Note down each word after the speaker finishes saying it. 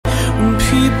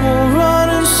People run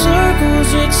in circles,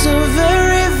 it's a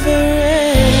very,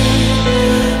 very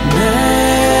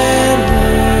mad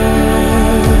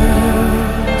world.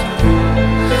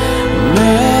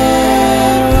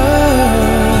 Mad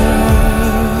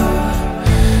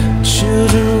world.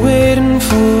 Children waiting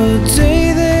for the day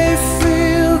they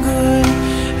feel good.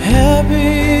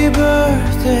 Happy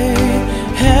birthday,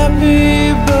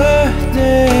 happy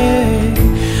birthday.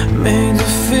 Made to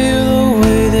feel the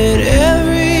way that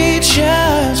every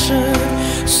child should.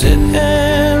 Sit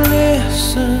and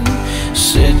listen,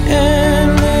 sit and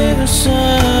listen.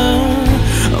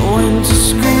 I went to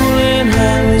school and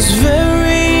I was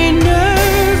very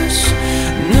nervous.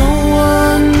 No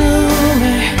one knew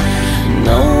me,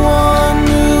 no one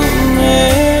knew me.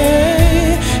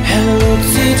 Hello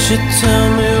teacher, tell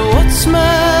me what's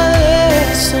my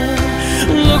lesson.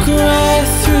 Look right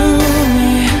through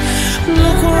me,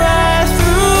 look right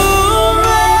through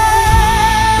me.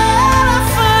 I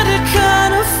find it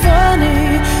kind of funny,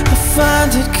 I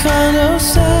find it kind of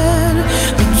sad.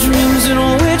 The dreams in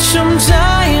which I'm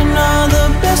dying are the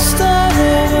best I've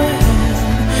ever had.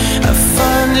 I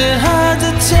find it hard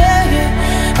to tell you,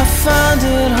 I find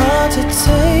it hard to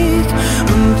tell